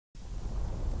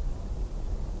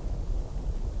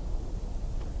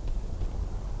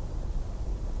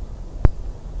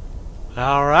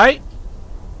Alright.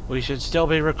 We should still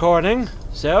be recording,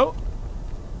 so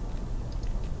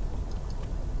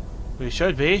we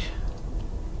should be.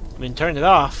 I mean, turned it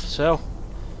off, so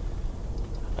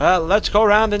let's go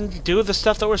around and do the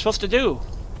stuff that we're supposed to do.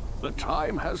 The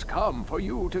time has come for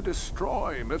you to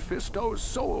destroy Mephisto's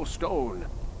soul stone.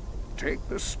 Take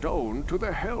the stone to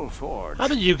the Hell Forge. How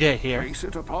did you get here? Place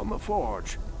it upon the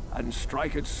forge and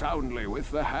strike it soundly with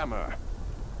the hammer.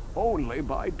 Only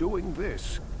by doing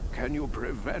this can you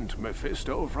prevent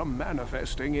Mephisto from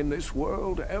manifesting in this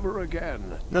world ever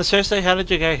again. No, seriously, how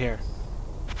did you get here?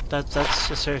 That's a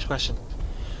serious question.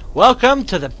 Welcome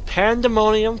to the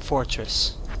Pandemonium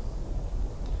Fortress.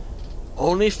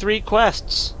 Only 3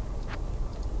 quests.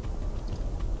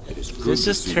 It is good This to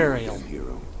is see you Tyrael. again,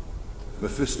 hero.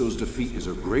 Mephisto's defeat is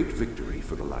a great victory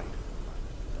for the light.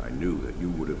 I knew that you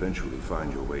would eventually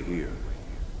find your way here.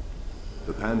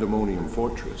 The Pandemonium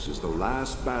Fortress is the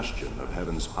last bastion of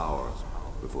heaven's power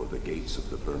before the gates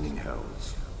of the burning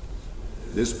hells.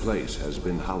 This place has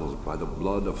been hallowed by the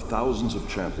blood of thousands of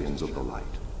champions of the light,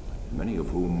 many of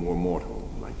whom were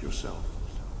mortal like yourself.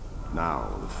 Now,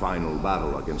 the final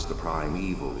battle against the prime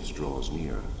evils draws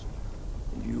near,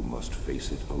 and you must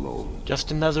face it alone.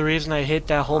 Just another reason I hate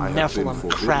that whole I have been Nephilim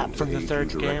forbidden crap to from the aid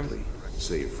 3rd you directly, game.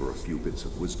 save for a few bits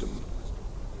of wisdom.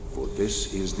 For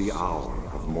this is the hour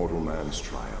of mortal man's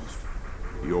triumph.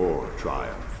 Your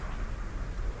triumph.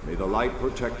 May the light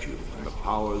protect you, and the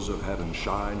powers of heaven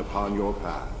shine upon your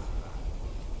path.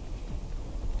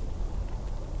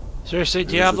 Seriously, There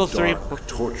is Diablo a 3. dark,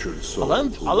 tortured soul I'll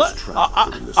who was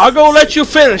trapped within this go let you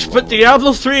forsaken finish, but long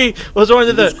Diablo 3 was one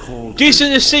of He was the called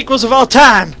decentest sequels of all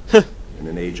time. and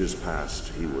in ages past,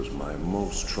 he was my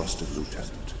most trusted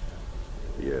lieutenant.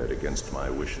 Yet, against my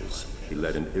wishes, he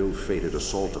led an ill-fated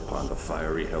assault upon the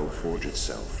fiery Hell Forge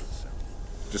itself.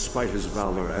 Despite his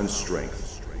valor and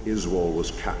strength, Iswal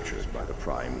was captured by the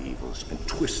prime evils and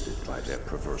twisted by their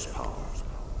perverse power.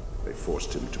 They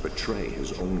forced him to betray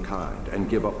his own kind and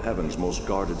give up heaven's most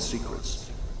guarded secrets.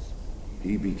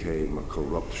 He became a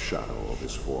corrupt shadow of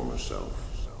his former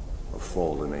self, a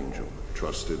fallen angel,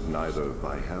 trusted neither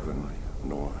by heaven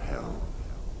nor hell.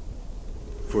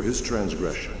 For his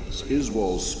transgressions,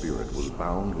 Iswal's spirit was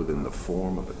bound within the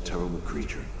form of a terrible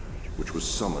creature, which was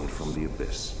summoned from the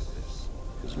abyss.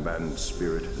 His maddened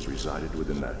spirit has resided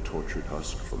within that tortured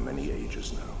husk for many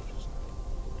ages now.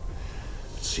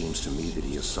 It seems to me that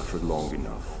he has suffered long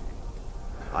enough.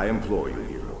 I implore you,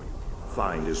 hero,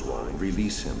 find Iswal and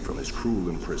release him from his cruel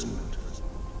imprisonment.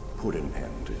 Put an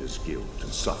end to his guilt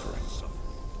and suffering.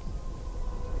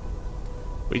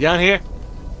 We down here?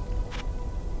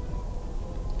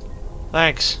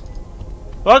 Thanks.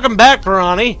 Welcome back,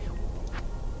 Pirani.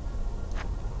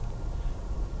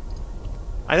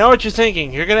 I know what you're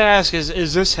thinking. You're gonna ask,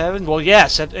 is this heaven? Well,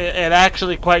 yes, it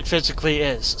actually quite physically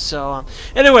is. So,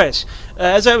 anyways,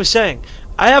 as I was saying,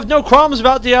 I have no qualms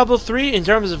about Diablo 3 in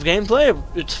terms of gameplay.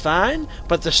 It's fine,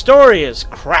 but the story is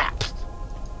crap.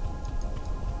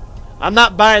 I'm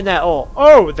not buying that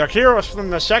oh, the heroes from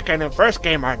the 2nd and 1st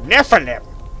game are Nephilim.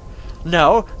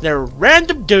 No, they're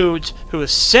random dudes who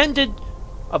ascended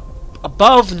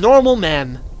above normal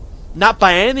men, not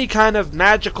by any kind of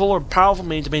magical or powerful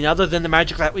means. I mean, other than the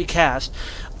magic that we cast.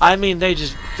 I mean,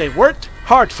 they worked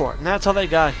hard for it, and that's how they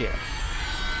got here.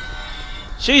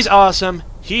 She's awesome.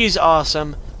 He's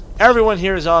awesome. Everyone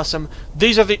here is awesome.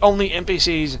 These are the only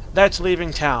NPCs that's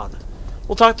leaving town.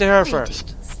 We'll talk to her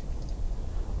first.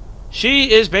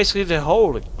 She is basically the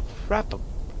holy crap.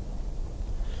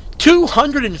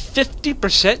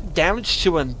 250% damage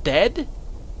to undead?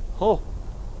 Oh.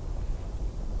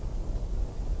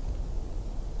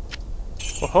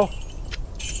 Oh.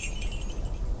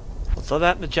 I'll throw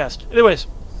that in the chest. Anyways.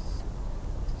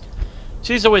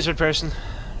 She's a wizard person.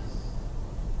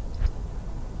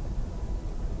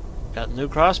 Got new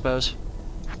crossbows.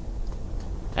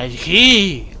 And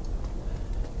he!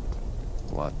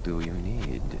 What do you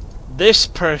need? This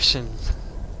person.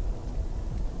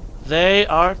 They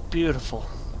are beautiful.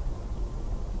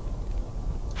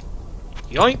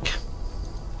 Yoink.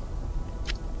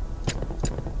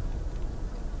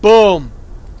 Boom.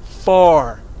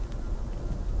 4.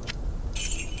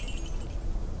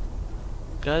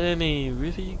 Got any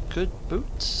really good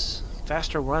boots?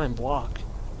 Faster run and block.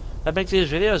 That makes these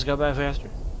videos go by faster.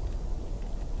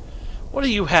 What do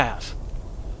you have?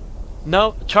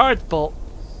 No, charge bolt.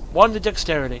 1 to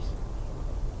dexterity.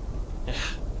 Ugh.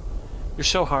 You're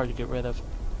so hard to get rid of.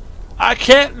 I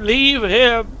can't leave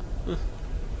him.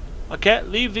 I can't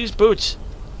leave these boots.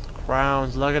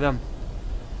 Crowns, look at them.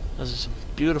 Those are some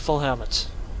beautiful helmets.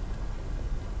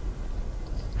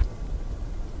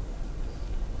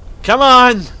 Come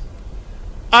on!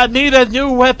 I need a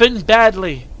new weapon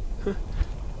badly.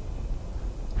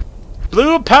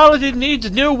 Blue Paladin needs a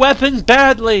new weapon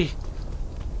badly.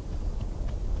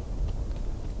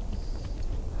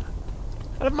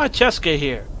 How did my chest get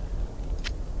here?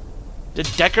 Did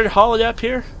Deckard haul it up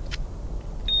here?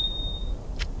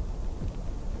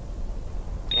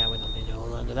 Yeah, we don't need to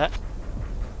hold on to that.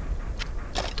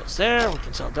 Those there, we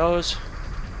can sell those.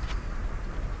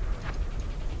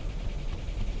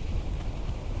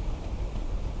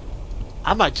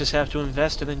 I might just have to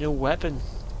invest in a new weapon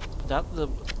without the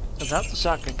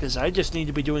shotgun, because I just need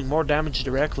to be doing more damage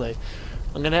directly.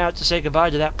 I'm gonna have to say goodbye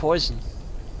to that poison,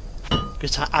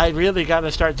 because I really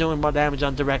gotta start doing more damage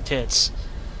on direct hits.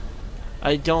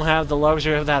 I don't have the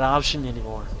luxury of that option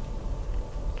anymore.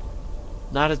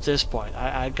 Not at this point.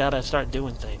 I gotta start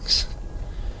doing things.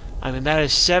 I mean, that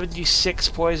is 76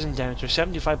 poison damage, or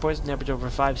 75 poison damage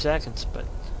over 5 seconds, but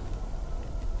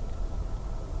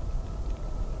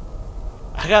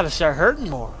I gotta start hurting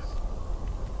more.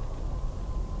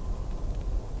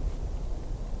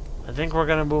 I think we're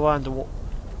gonna move on to...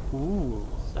 Ooh,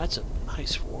 that's a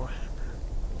nice warhammer.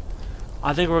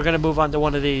 I think we're gonna move on to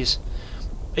one of these.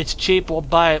 It's cheap, we'll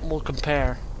buy it and we'll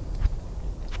compare.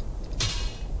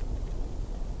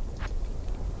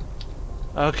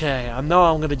 Okay, I know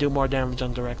I'm gonna do more damage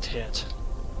on direct hit.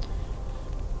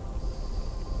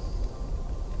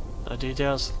 No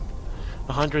details.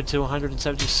 100 to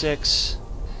 176.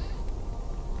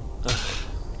 Ugh.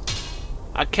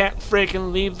 I can't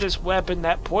freaking leave this weapon.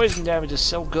 That poison damage is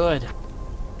so good.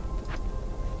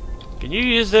 Can you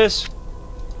use this?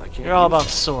 You're all about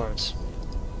swords.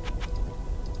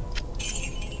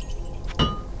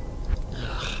 Ugh.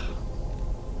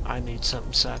 I need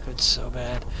something sacred so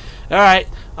bad. Alright,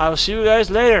 I will see you guys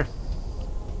later.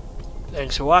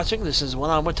 Thanks for watching. This is One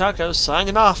On With Tacos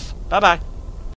signing off. Bye bye.